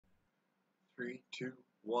3, 2,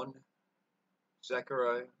 1.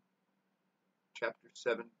 Zechariah chapter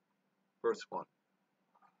 7, verse 1.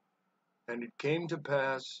 And it came to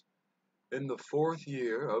pass in the 4th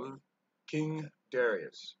year of King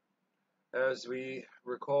Darius, as we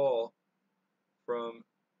recall from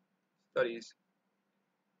studies,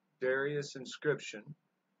 Darius' inscription,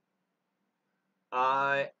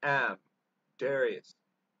 I am Darius.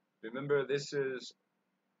 Remember, this is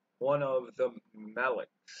one of the Meleks,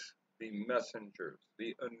 the messengers,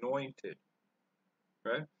 the anointed,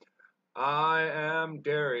 right? I am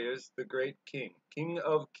Darius, the great king, king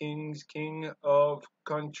of kings, king of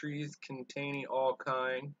countries containing all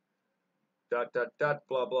kind, ...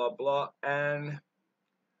 blah, blah, blah, and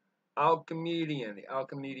Alchemedian, the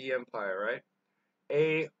Alchemedi Empire, right?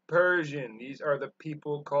 A Persian, these are the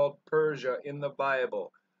people called Persia in the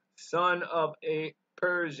Bible, son of a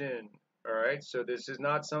Persian, all right? So this is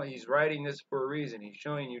not something, he's writing this for a reason. He's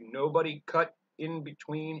showing you nobody cut in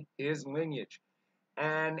between his lineage.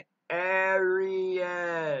 An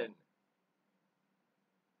Aryan.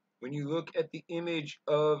 When you look at the image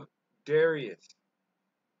of Darius,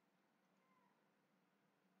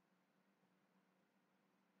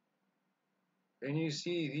 and you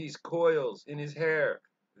see these coils in his hair,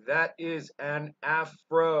 that is an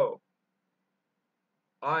afro.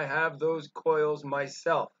 I have those coils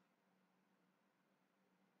myself.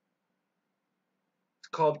 It's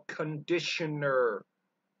called conditioner.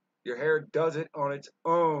 Your hair does it on its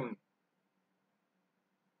own.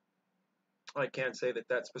 I can't say that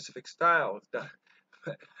that specific style is done.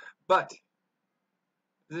 But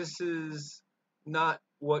this is not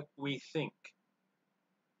what we think.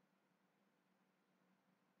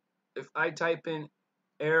 If I type in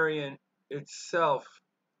Aryan itself,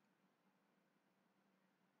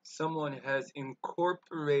 someone has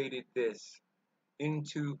incorporated this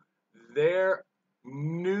into their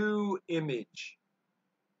new image,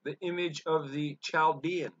 the image of the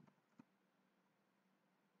Chaldean.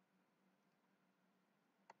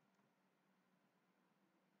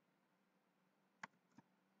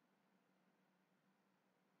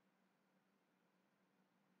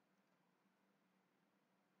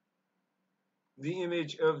 The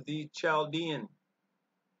image of the Chaldean.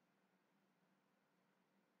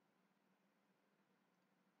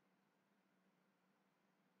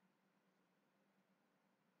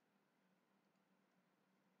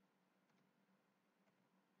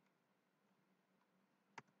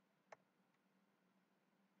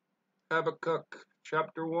 Habakkuk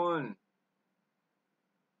chapter 1.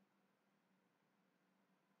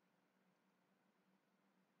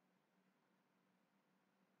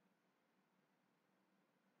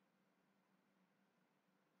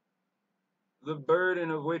 The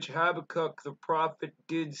burden of which Habakkuk the prophet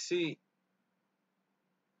did see.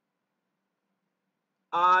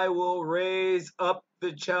 I will raise up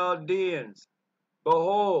the Chaldeans.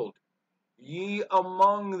 Behold, ye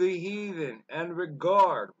among the heathen, and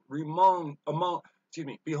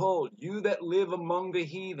behold, you that live among the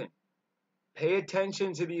heathen. Pay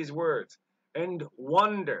attention to these words, and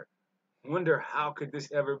wonder how could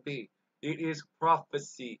this ever be? It is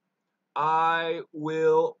prophecy. I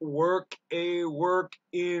will work a work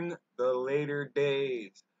in the later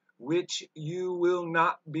days, which you will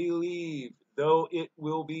not believe, though it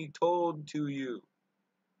will be told to you.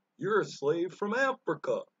 You're a slave from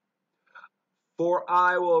Africa. For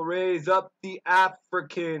I will raise up the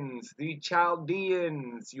Africans, the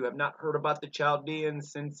Chaldeans. You have not heard about the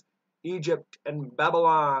Chaldeans since Egypt and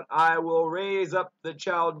Babylon. I will raise up the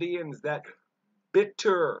Chaldeans, that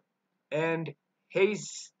bitter and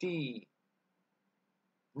hasty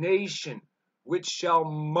nation, which shall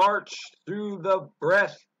march through the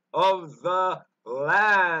breadth of the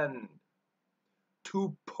land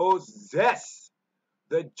to possess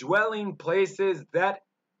the dwelling places that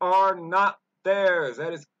are not theirs.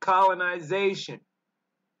 That is colonization.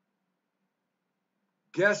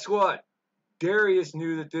 Guess what? Darius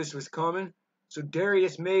knew that this was coming. So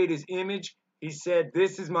Darius made his image. He said,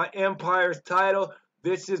 this is my empire's title.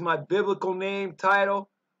 This is my biblical name title.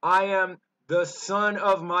 I am the son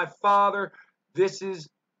of my father. This is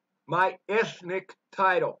my ethnic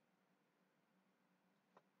title.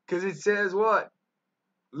 Because it says what?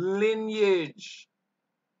 Lineage.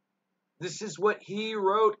 This is what he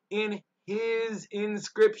wrote in his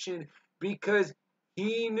inscription, because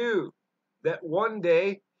he knew that one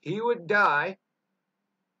day he would die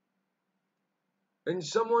and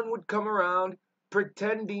someone would come around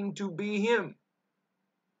pretending to be him.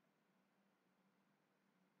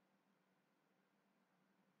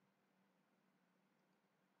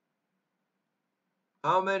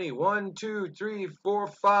 How many? 1, 2, 3, 4,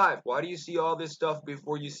 5. Why do you see all this stuff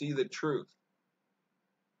before you see the truth?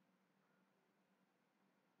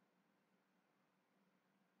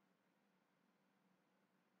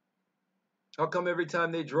 How come every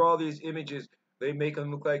time they draw these images, they make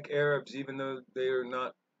them look like Arabs, even though they are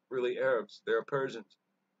not really Arabs? They're Persians.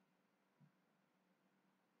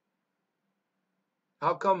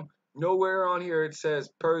 How come nowhere on here it says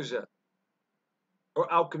Persia or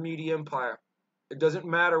Alchemedi Empire? It doesn't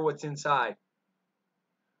matter what's inside.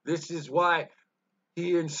 This is why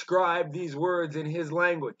he inscribed these words in his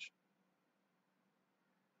language,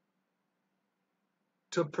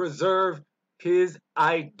 to preserve his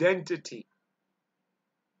identity.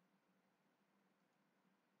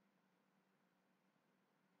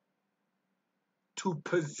 To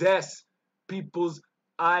possess people's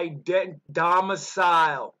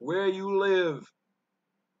domicile, where you live,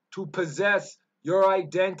 to possess your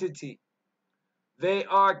identity. They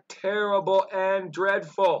are terrible and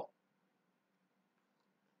dreadful.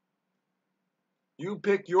 You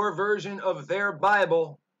pick your version of their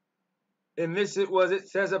Bible, and this is what it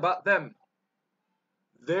says about them.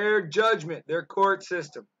 Their judgment, their court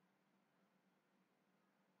system,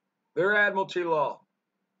 their admiralty law,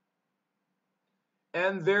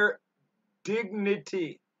 and their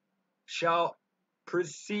dignity shall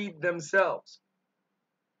precede themselves.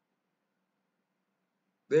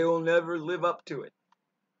 They will never live up to it.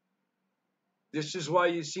 This is why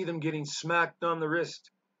you see them getting smacked on the wrist.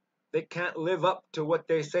 They can't live up to what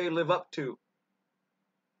they say live up to.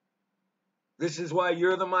 This is why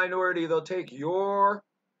you're the minority. They'll take your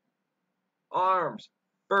arms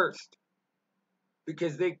first,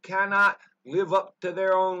 because they cannot live up to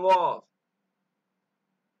their own laws.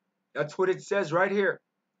 That's what it says right here.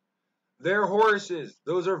 Their horses,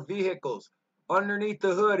 those are vehicles. Underneath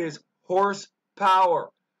the hood is horsepower.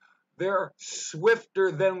 They're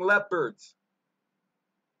swifter than leopards.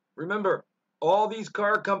 Remember, all these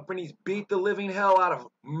car companies beat the living hell out of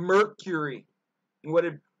Mercury. And what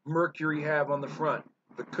did Mercury have on the front?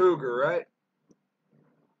 The Cougar, right?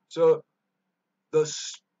 So the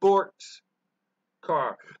sports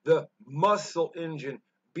car, the muscle engine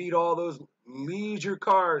beat all those leisure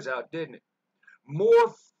cars out, didn't it?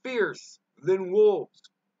 More fierce than wolves.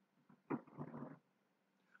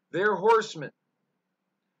 Their horsemen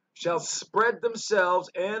shall spread themselves,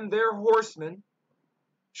 and their horsemen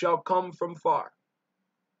shall come from far.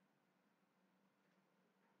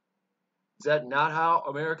 Is that not how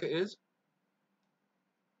America is?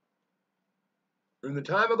 In the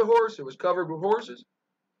time of the horse, it was covered with horses.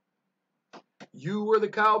 You were the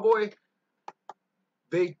cowboy,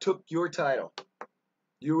 they took your title.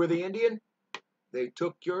 You were the Indian, they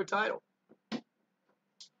took your title.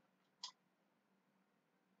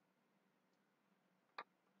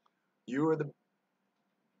 You were the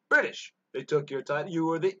British, they took your title. You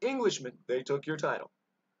were the Englishman, they took your title.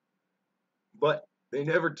 But they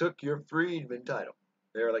never took your freedman title.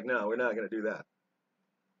 They were like, no, we're not going to do that.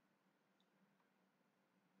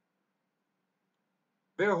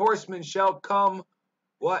 Their horsemen shall come,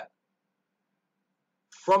 what?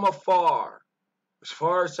 From afar, as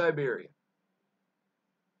far as Siberia,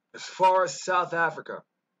 as far as South Africa,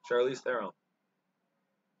 Charlize Theron.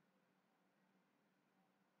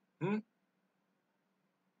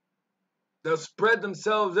 They'll spread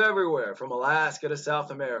themselves everywhere, from Alaska to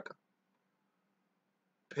South America.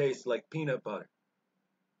 Paste like peanut butter.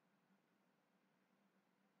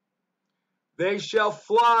 They shall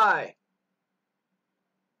fly.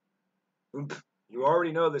 You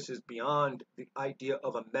already know this is beyond the idea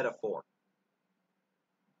of a metaphor.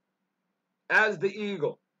 As the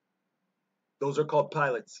eagle. Those are called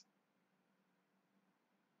pilots.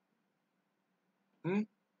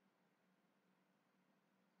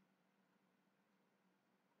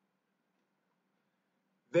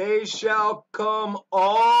 They shall come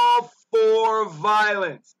all for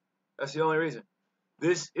violence. That's the only reason.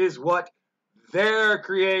 This is what their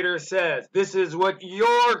Creator says. This is what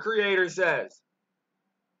your Creator says.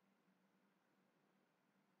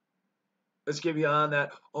 Let's get beyond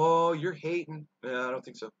that. Oh, you're hating. Yeah, I don't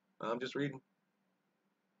think so. I'm just reading.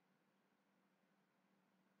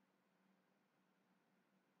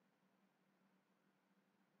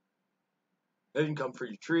 They didn't come for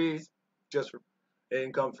your trees, they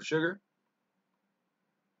didn't come for sugar.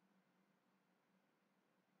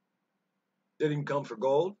 They didn't come for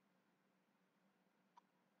gold.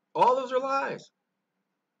 All those are lies.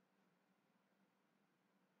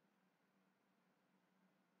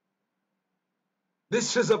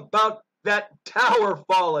 This is about that tower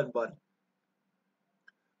falling, buddy.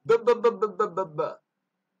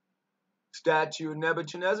 Statue of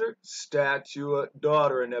Nebuchadnezzar, statue of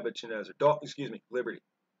daughter of Nebuchadnezzar. Liberty.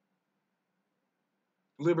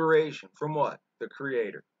 Liberation from what? The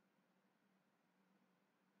Creator.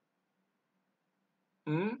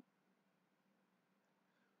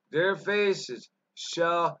 Their faces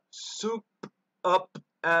shall swoop up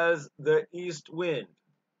as the east wind.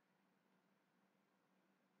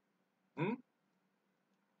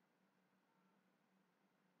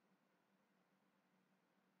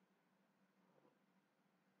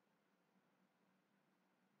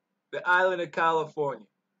 The island of California,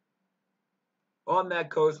 on that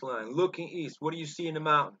coastline, looking east, what do you see in the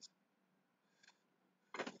mountains?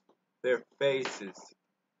 Their faces.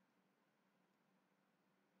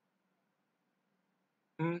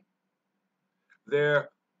 Their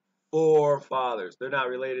forefathers. They're not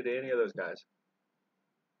related to any of those guys.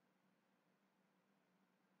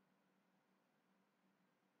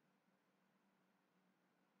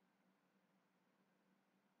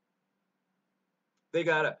 They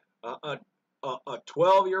got a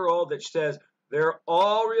 12-year-old that says they're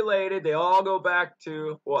all related. They all go back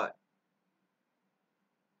to what?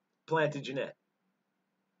 Plantagenet.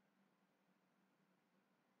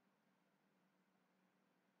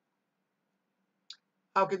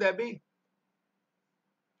 How could that be?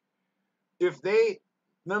 If they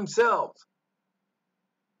themselves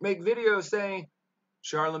make videos saying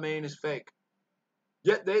Charlemagne is fake,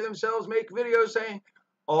 yet they themselves make videos saying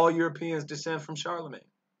all Europeans descend from Charlemagne.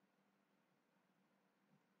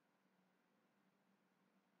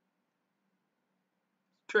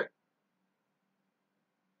 Trick.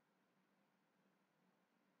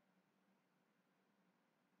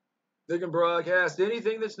 They can broadcast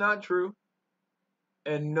anything that's not true,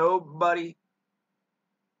 and nobody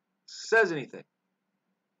says anything.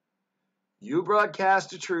 You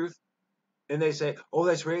broadcast the truth, and they say, oh,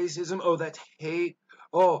 that's racism, oh, that's hate,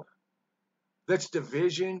 oh, that's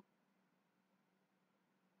division.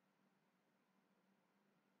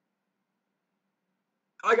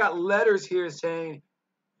 I got letters here saying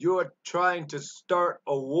you're trying to start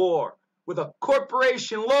a war with a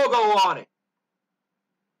corporation logo on it.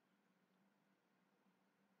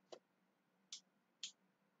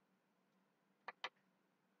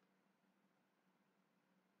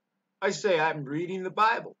 I say, I'm reading the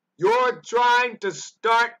Bible. You're trying to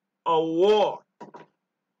start a war.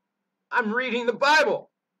 I'm reading the Bible.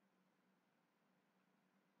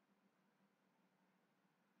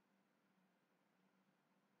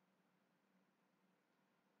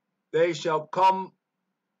 They shall come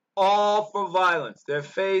all for violence, their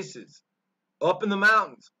faces up in the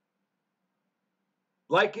mountains,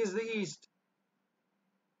 like is the east.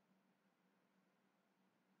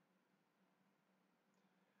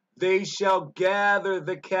 They shall gather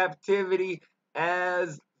the captivity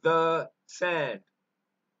as the sand.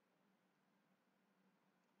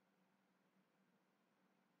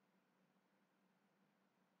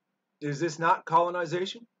 Is this not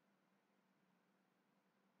colonization?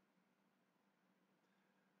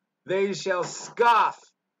 They shall scoff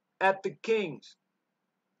at the kings.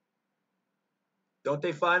 Don't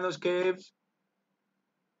they find those caves?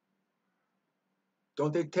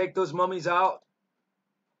 Don't they take those mummies out?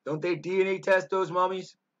 Don't they DNA test those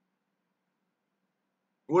mummies?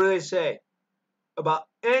 What do they say about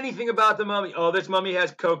anything about the mummy? Oh, this mummy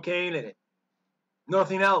has cocaine in it.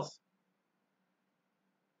 Nothing else.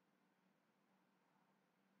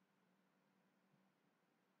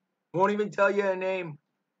 Won't even tell you a name.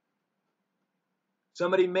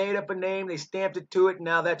 Somebody made up a name, they stamped it to it, and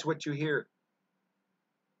now that's what you hear.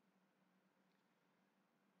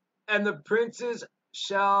 And the princes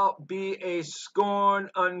shall be a scorn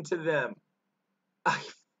unto them.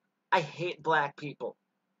 I hate black people.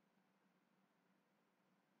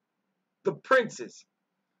 The princes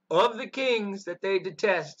of the kings that they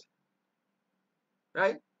detest,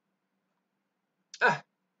 right?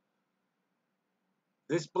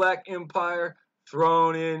 This black empire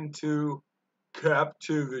thrown into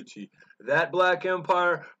captivity. That black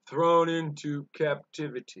empire thrown into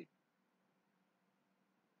captivity.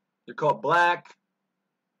 You're called black,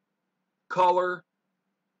 color,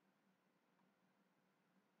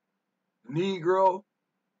 Negro,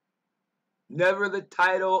 never the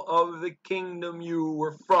title of the kingdom you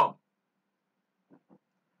were from.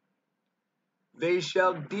 They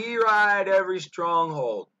shall deride every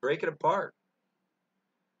stronghold, break it apart.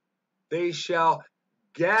 They shall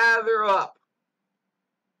gather up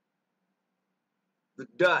the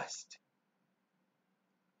dust,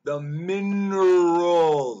 the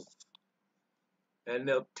minerals, and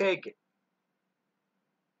they'll take it.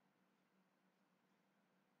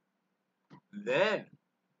 Then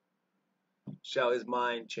shall his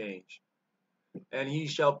mind change, and he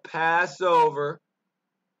shall pass over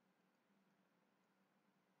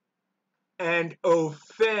and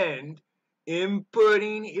offend in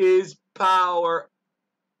putting his power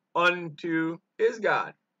unto his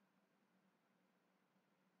God.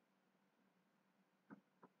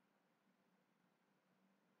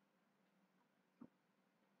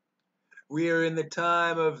 We are in the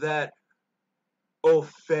time of that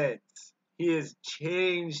offense. He has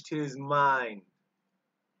changed his mind.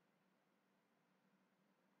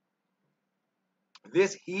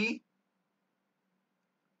 This he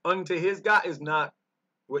unto his God is not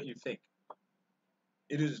what you think.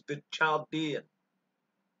 It is the Chaldean.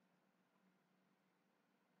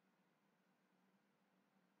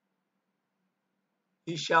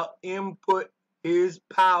 He shall input his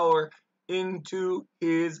power into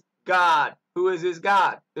his God. Who is his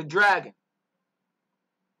God? The dragon.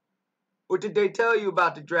 What did they tell you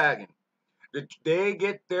about the dragon? They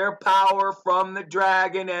get their power from the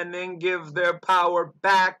dragon and then give their power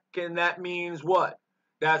back, and that means what?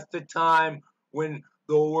 That's the time when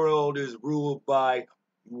the world is ruled by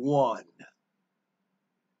one.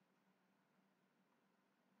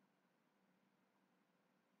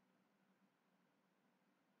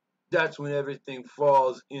 That's when everything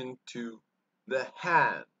falls into the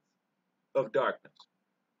hands of darkness.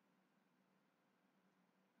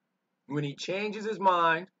 When he changes his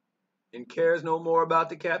mind and cares no more about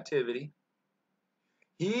the captivity,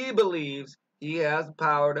 he believes he has the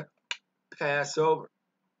power to pass over.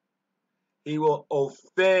 He will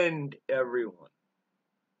offend everyone,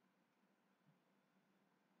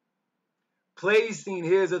 placing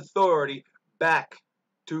his authority back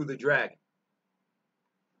to the dragon.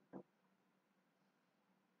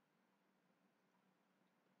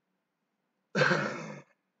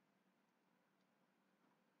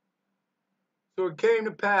 So it came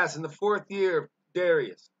to pass in the 4th year of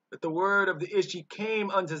Darius that the word of the issue came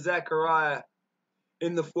unto Zechariah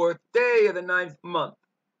in the 4th day of the 9th month.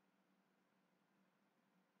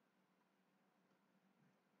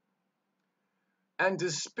 And to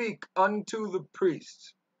speak unto the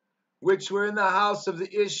priests, which were in the house of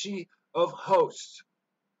the issue of hosts,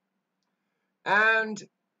 and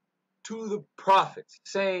to the prophets,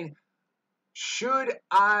 saying, should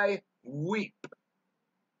I weep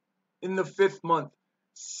in the 5th month,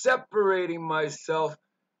 separating myself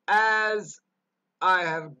as I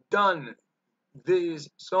have done these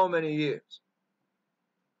so many years?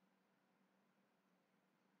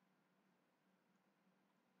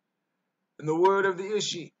 And the word of the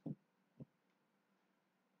issue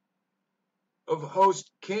of hosts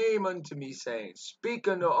came unto me, saying, speak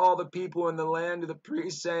unto all the people in the land of the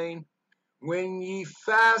priests, saying, when ye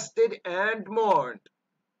fasted and mourned,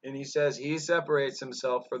 and he says he separates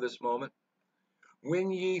himself for this moment, when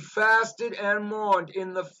ye fasted and mourned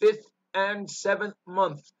in the 5th and 7th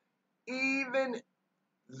month, even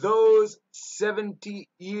those 70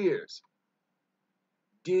 years,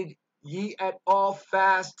 did ye at all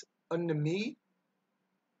fast unto me,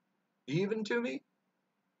 even to me?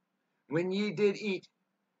 When ye did eat,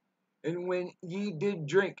 and when ye did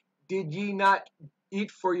drink, did ye not eat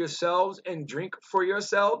for yourselves and drink for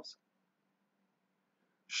yourselves?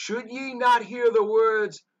 Should ye not hear the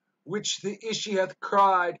words which the issue hath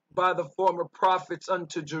cried by the former prophets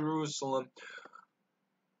unto Jerusalem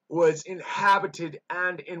was inhabited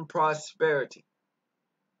and in prosperity,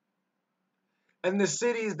 and the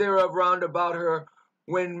cities thereof round about her,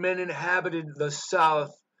 when men inhabited the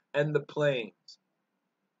south and the plains?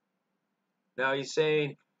 Now he's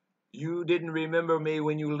saying, you didn't remember me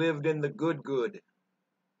when you lived in the good.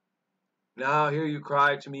 Now here you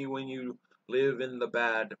cry to me when you live in the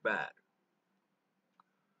bad.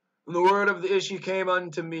 And the word of the issue came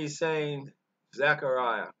unto me, saying,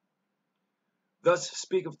 Zechariah, thus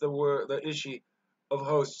speaketh the issue of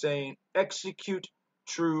hosts, saying, execute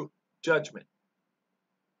true judgment.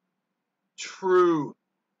 True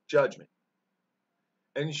judgment.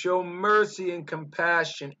 And show mercy and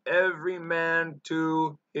compassion every man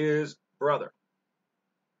to his brother.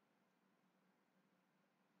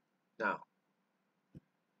 Now,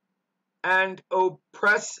 and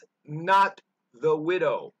oppress not the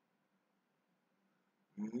widow,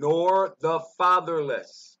 nor the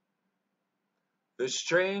fatherless, the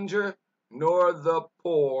stranger, nor the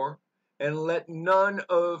poor, and let none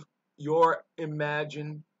of your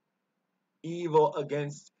imagine evil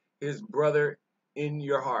against his brother in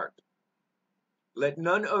your heart. Let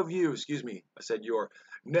none of you,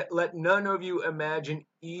 let none of you imagine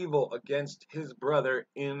evil against his brother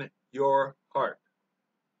in your heart.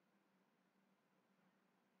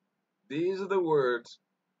 These are the words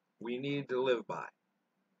we need to live by.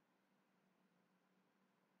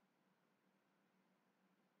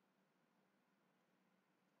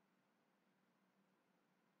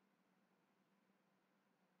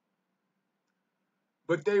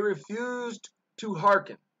 But they refused to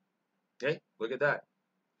hearken. Okay, look at that.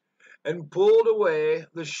 And pulled away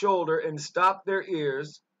the shoulder and stopped their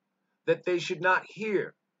ears, that they should not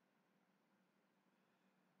hear.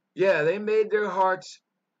 Yeah, they made their hearts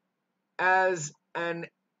as an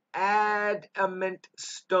adamant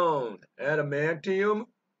stone. Adamantium?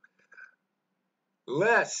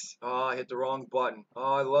 Less. Oh, I hit the wrong button.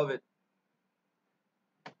 Oh, I love it.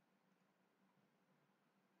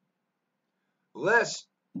 Lest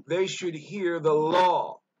they should hear the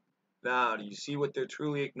law. Now, do you see what they're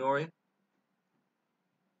truly ignoring?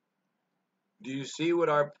 Do you see what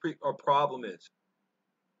our problem is?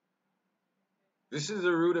 This is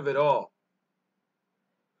the root of it all.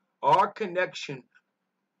 Our connection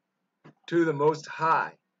to the Most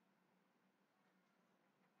High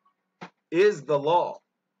is the law.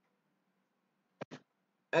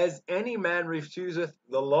 As any man refuseth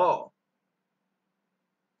the law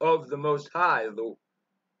of the Most High,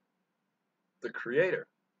 the Creator,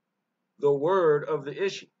 the word of the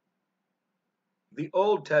issue, the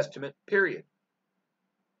Old Testament, period.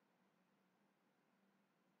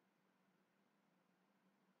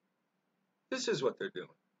 This is what they're doing.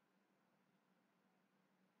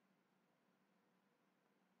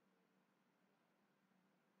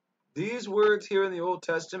 These words here in the Old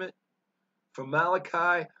Testament, from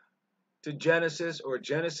Malachi to Genesis, or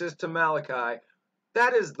Genesis to Malachi,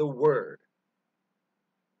 that is the word.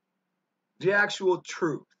 The actual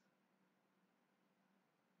truth.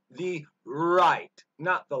 The right,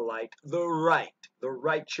 not the light, the right, the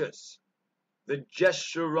righteous, the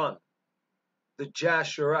Jeshurun, the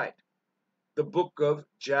Jashurite, the book of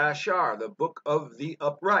Jashar, the book of the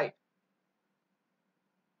upright.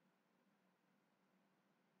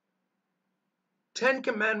 Ten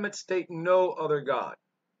Commandments state no other God.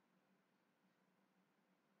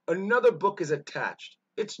 Another book is attached.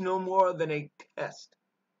 It's no more than a test.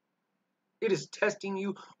 It is testing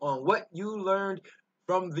you on what you learned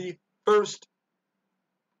from the first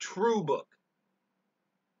true book.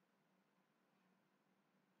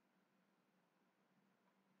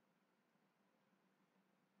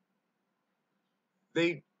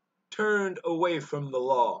 They turned away from the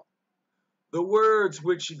law. The words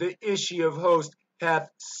which the Ishi of hosts hath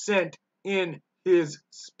sent in his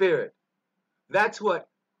spirit. That's what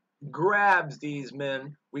grabs these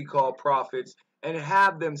men we call prophets and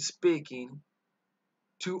have them speaking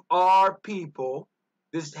to our people.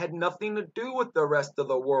 This had nothing to do with the rest of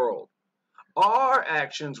the world. Our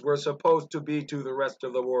actions were supposed to be to the rest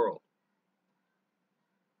of the world.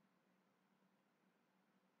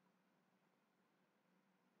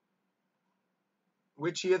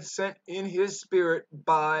 Which he hath sent in his spirit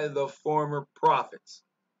by the former prophets.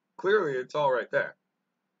 Clearly, it's all right there.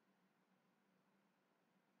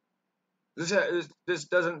 This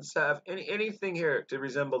doesn't have anything here to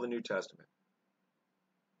resemble the New Testament.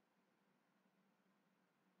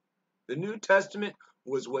 The New Testament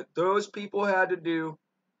was what those people had to do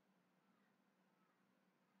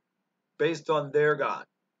based on their God.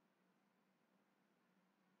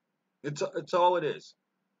 It's all it is.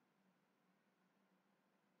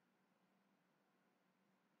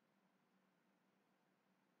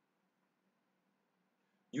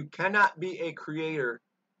 You cannot be a creator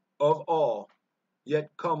of all,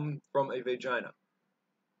 yet come from a vagina.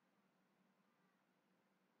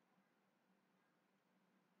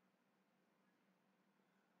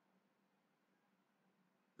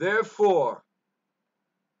 Therefore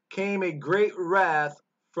came a great wrath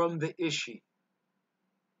from the Ishi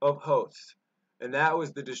of hosts, and that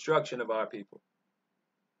was the destruction of our people.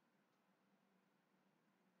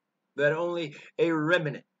 That only a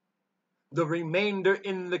remnant, the remainder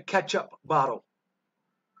in the ketchup bottle,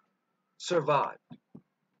 survived.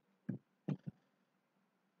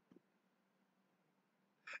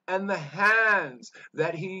 And the hands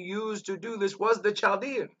that he used to do this was the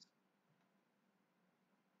Chaldeans,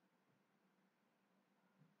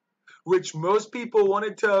 which most people want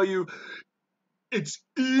to tell you it's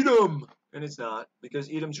Edom, and it's not, because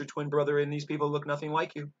Edom's your twin brother and these people look nothing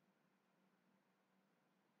like you.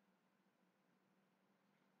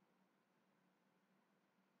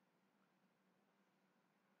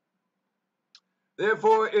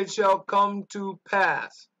 Therefore it shall come to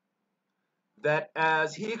pass that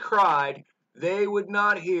as he cried, they would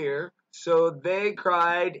not hear, so they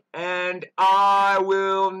cried, and I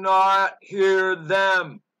will not hear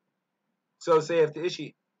them. So saith the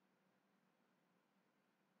Ishi.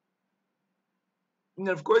 And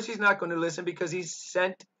of course he's not going to listen because he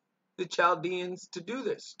sent the Chaldeans to do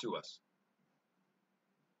this to us.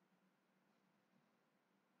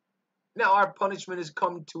 Now our punishment has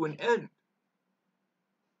come to an end.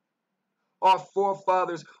 Our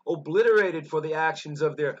forefathers obliterated for the actions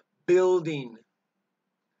of their building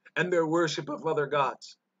and their worship of other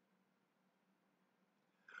gods.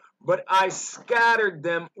 But I scattered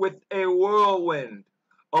them with a whirlwind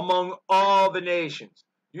among all the nations.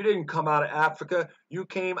 You didn't come out of Africa. You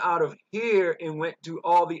came out of here and went to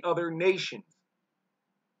all the other nations,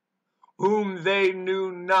 whom they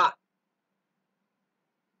knew not.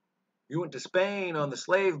 You went to Spain on the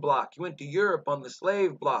slave block. You went to Europe on the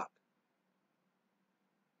slave block.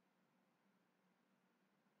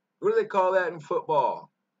 What do they call that in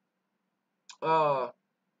football? A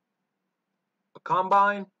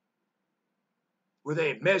combine? Where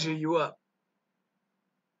they measure you up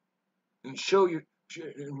and show you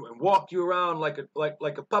and walk you around like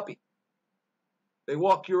a puppy. They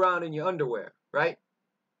walk you around in your underwear, right?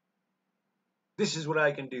 This is what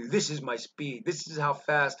I can do. This is my speed. This is how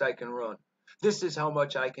fast I can run. This is how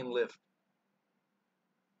much I can lift.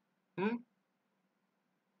 And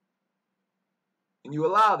you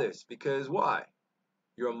allow this because why?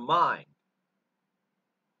 Your mind.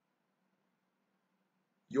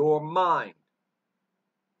 Your mind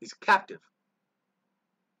is captive.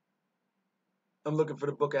 I'm looking for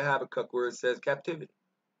the book of Habakkuk where it says captivity.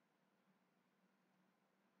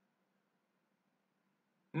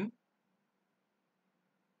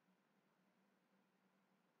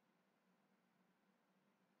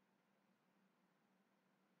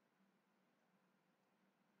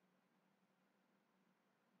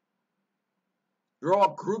 You're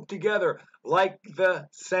all grouped together like the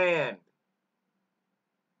sand.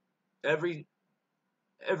 Every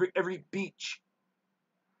beach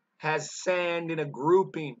has sand in a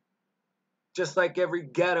grouping, just like every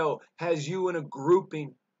ghetto has you in a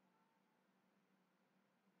grouping.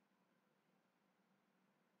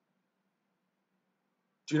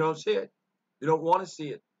 But you don't see it. You don't want to see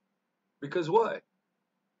it. Because what?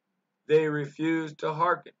 They refuse to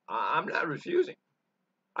hearken. I'm not refusing.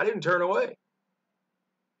 I didn't turn away.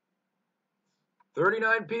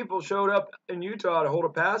 39 people showed up in Utah to hold a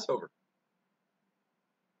Passover.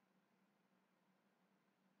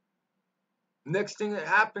 Next thing that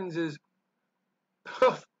happens is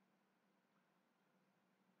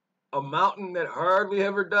a mountain that hardly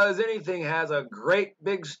ever does anything has a great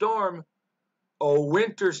big storm, a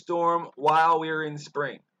winter storm while we're in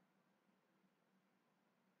spring.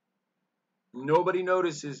 Nobody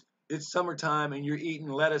notices it's summertime and you're eating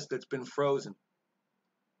lettuce that's been frozen.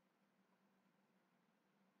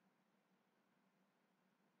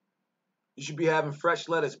 You should be having fresh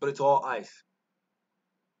lettuce, but it's all ice.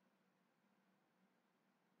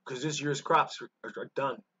 Because this year's crops are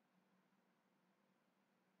done.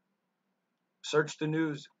 Search the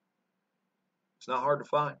news. It's not hard to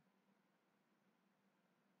find.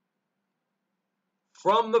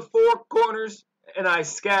 From the four corners, and I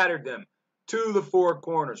scattered them to the four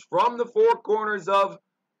corners. From the four corners of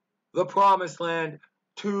the promised land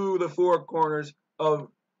to the four corners of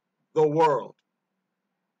the world.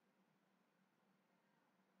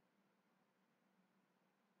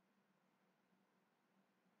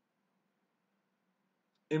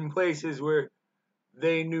 In places where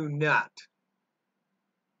they knew not.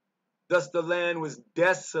 Thus the land was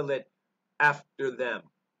desolate after them.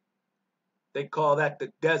 They call that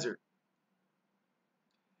the desert.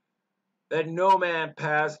 That no man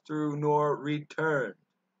passed through nor returned.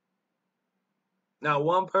 Now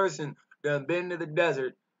one person done been to the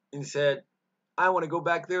desert and said, I want to go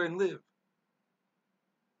back there and live.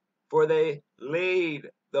 For they laid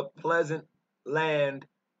the pleasant land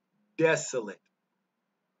desolate.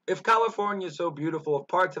 If California is so beautiful, if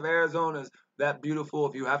parts of Arizona is that beautiful,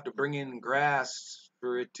 if you have to bring in grass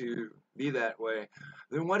for it to be that way,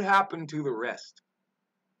 then what happened to the rest?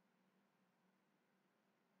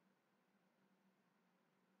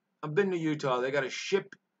 I've been to Utah. They got to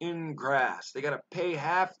ship in grass. They got to pay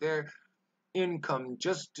half their income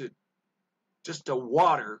just to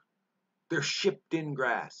water their shipped in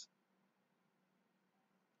grass.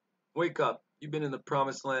 Wake up. You've been in the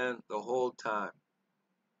promised land the whole time.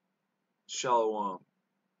 Shalom.